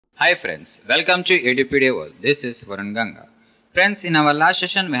Hi friends, welcome to Edupedia World. This is Varun Ganga. Friends, in our last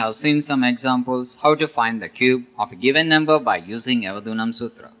session we have seen some examples how to find the cube of a given number by using Yavadunam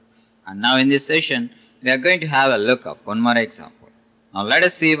Sutra. And now in this session we are going to have a look at one more example. Now let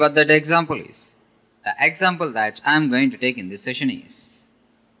us see what that example is. The example that I am going to take in this session is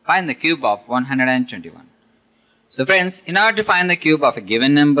find the cube of 121. So friends, in order to find the cube of a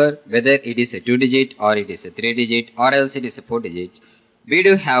given number, whether it is a 2-digit or it is a 3-digit or else it is a 4-digit, we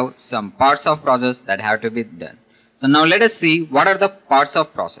do have some parts of process that have to be done. So now let us see what are the parts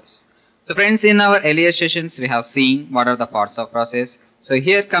of process. So friends, in our earlier sessions we have seen what are the parts of process. So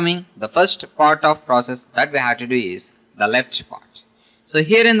here coming the first part of process that we have to do is the left part. So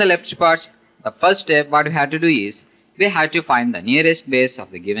here in the left part, the first step what we have to do is we have to find the nearest base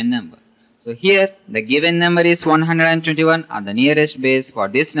of the given number. So here the given number is 121 and the nearest base for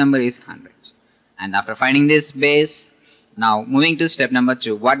this number is 100. And after finding this base, now moving to step number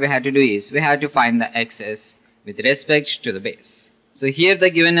 2, what we have to do is we have to find the excess with respect to the base. So here the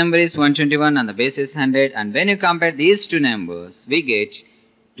given number is 121 and the base is 100, and when you compare these two numbers we get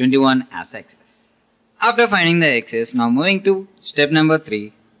 21 as excess. After finding the excess, now moving to step number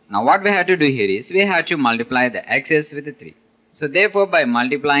 3, now what we have to do here is we have to multiply the excess with the 3. So therefore by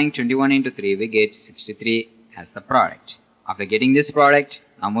multiplying 21 into 3 we get 63 as the product. After getting this product,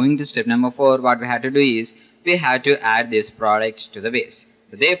 now moving to step number 4, what we have to do is we have to add this product to the base.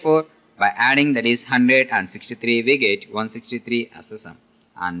 So therefore by adding, that is 100 and 63, we get 163 as the sum.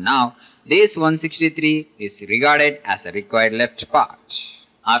 And now this 163 is regarded as a required left part.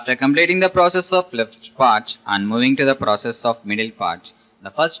 After completing the process of left part and moving to the process of middle part,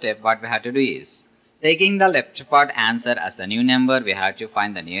 the first step what we have to do is taking the left part answer as the new number, we have to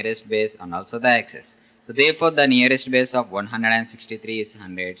find the nearest base and also the excess. So therefore the nearest base of 163 is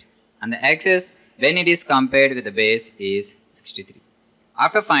 100 and the excess when it is compared with the base is 63.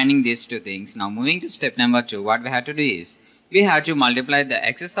 After finding these two things, now moving to step number 2, what we have to do is we have to multiply the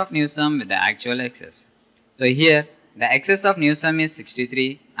excess of new sum with the actual excess. So here the excess of new sum is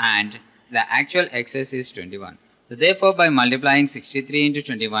 63 and the actual excess is 21. So therefore by multiplying 63 into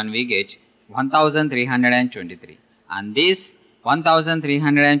 21 we get 1323, and this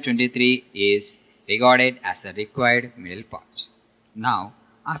 1323 is regarded as a required middle part. Now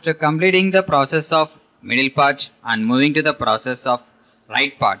after completing the process of middle part and moving to the process of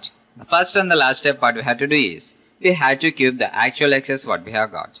right part, the first and the last step what we have to do is we have to cube the actual excess what we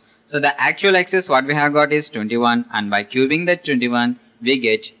have got. So the actual excess what we have got is 21, and by cubing that 21 we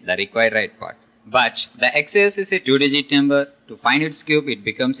get the required right part. But the excess is a 2-digit number. To find its cube it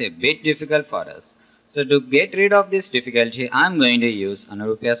becomes a bit difficult for us. So to get rid of this difficulty I am going to use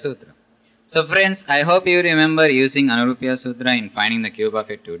Anurupya Sutra. So friends, I hope you remember using Anurupya Sutra in finding the cube of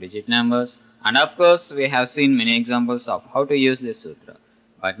a 2-digit numbers, and of course we have seen many examples of how to use this sutra.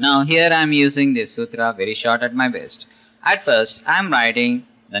 But now here I am using this sutra very short at my best. At first I am writing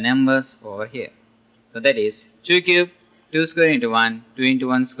the numbers over here. So that is 2 cube, 2 square into 1, 2 into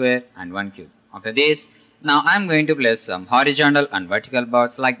 1 square and 1 cube. After this, now I am going to place some horizontal and vertical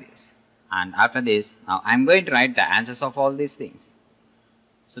bars like this. And after this, now I am going to write the answers of all these things.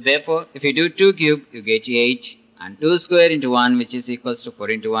 So therefore, if you do 2 cube, you get 8, and 2 square into 1 which is equals to 4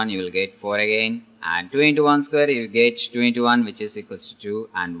 into 1, you will get 4 again, and 2 into 1 square you get 2 into 1 which is equals to 2,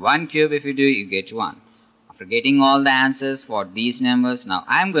 and 1 cube if you do you get 1. After getting all the answers for these numbers, now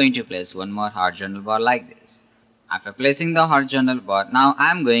I am going to place one more horizontal bar like this. After placing the horizontal bar, now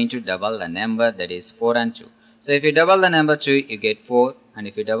I am going to double the number, that is 4 and 2. So if you double the number 2 you get 4, and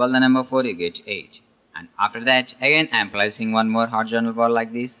if you double the number 4 you get 8. And after that again I am placing one more horizontal bar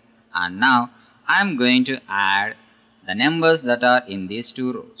like this, and now I am going to add the numbers that are in these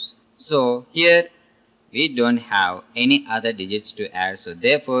two rows. So here we don't have any other digits to add, so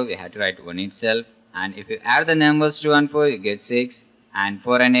therefore we have to write 1 itself, and if you add the numbers 2 and 4 you get 6, and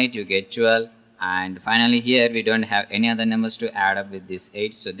 4 and 8 you get 12, and finally here we don't have any other numbers to add up with this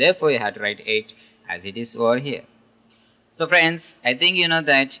 8, so therefore you have to write 8 as it is over here. So friends, I think you know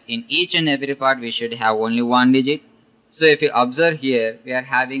that in each and every part we should have only one digit. So if you observe here, we are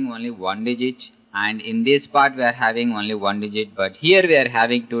having only one digit, and in this part we are having only one digit, but here we are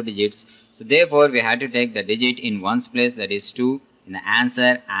having 2 digits. So therefore we have to take the digit in ones place, that is 2 in the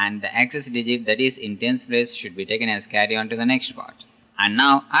answer, and the excess digit that is in tens place should be taken as carry on to the next part. And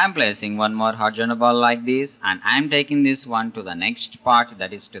now I am placing one more horizontal bar like this, and I am taking this one to the next part,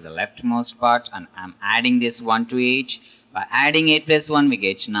 that is to the leftmost part, and I am adding this 1 to 8. By adding 8 plus 1 we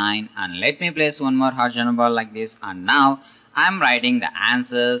get 9, and let me place one more horizontal bar like this, and now I am writing the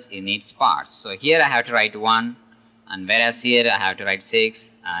answers in its parts. So here I have to write 1, and whereas here I have to write 6,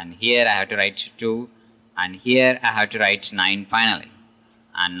 and here I have to write 2, and here I have to write 9 finally.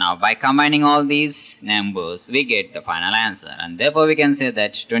 And now by combining all these numbers, we get the final answer. And therefore we can say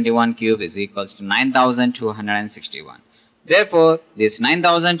that 21 cube is equals to 9261. Therefore, this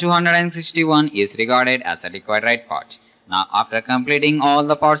 9261 is regarded as the required right part. Now after completing all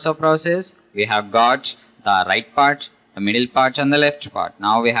the parts of process, we have got the right part, the middle part and the left part.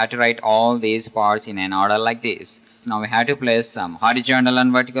 Now we have to write all these parts in an order like this. Now we have to place some horizontal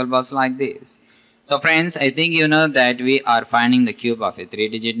and vertical bars like this. So friends, I think you know that we are finding the cube of a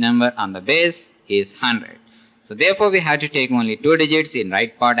 3-digit number and the base is 100. So therefore we have to take only 2 digits in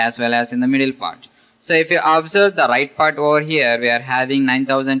right part as well as in the middle part. So if you observe the right part over here, we are having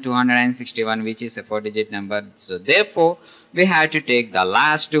 9261, which is a 4-digit number. So therefore we have to take the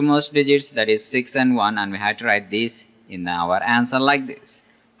last two most digits, that is 6 and 1, and we have to write this in our answer like this.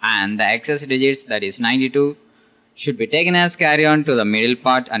 And the excess digits, that is 92, should be taken as carry on to the middle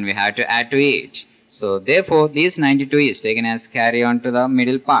part and we have to add to it. So therefore this 92 is taken as carry on to the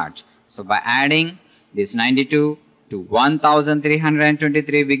middle part. So by adding this 92 to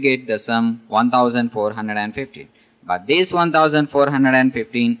 1323, we get the sum 1415. But this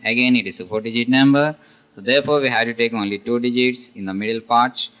 1415, again it is a 4-digit number. So therefore we have to take only 2 digits in the middle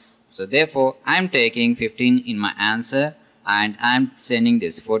part. So therefore I am taking 15 in my answer and I am sending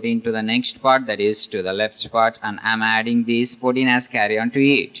this 14 to the next part, that is to the left part, and I am adding this 14 as carry on to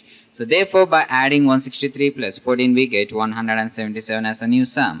it. So therefore by adding 163 plus 14 we get 177 as a new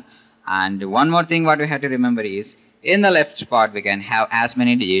sum. And one more thing what we have to remember is, in the left part we can have as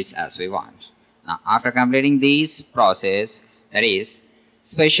many digits as we want. Now after completing this process, that is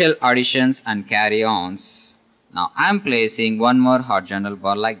special additions and carry-ons, now I am placing one more horizontal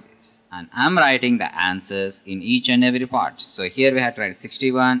bar like this. And I am writing the answers in each and every part. So here we have to write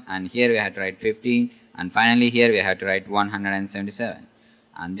 61 and here we have to write 15 and finally here we have to write 177.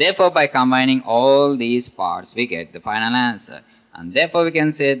 And therefore by combining all these parts we get the final answer. And therefore we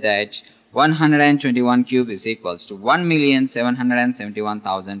can say that 121 cube is equals to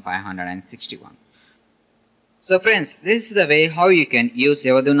 1,771,561. So friends, this is the way how you can use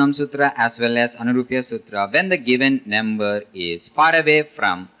Yavadunam Sutra as well as Anurupya Sutra when the given number is far away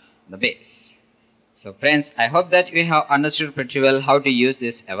from the base. So friends, I hope that you have understood pretty well how to use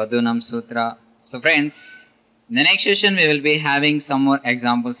this Yavadunam Sutra. So friends, in the next session we will be having some more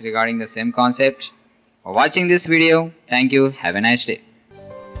examples regarding the same concept. For watching this video, thank you, have a nice day.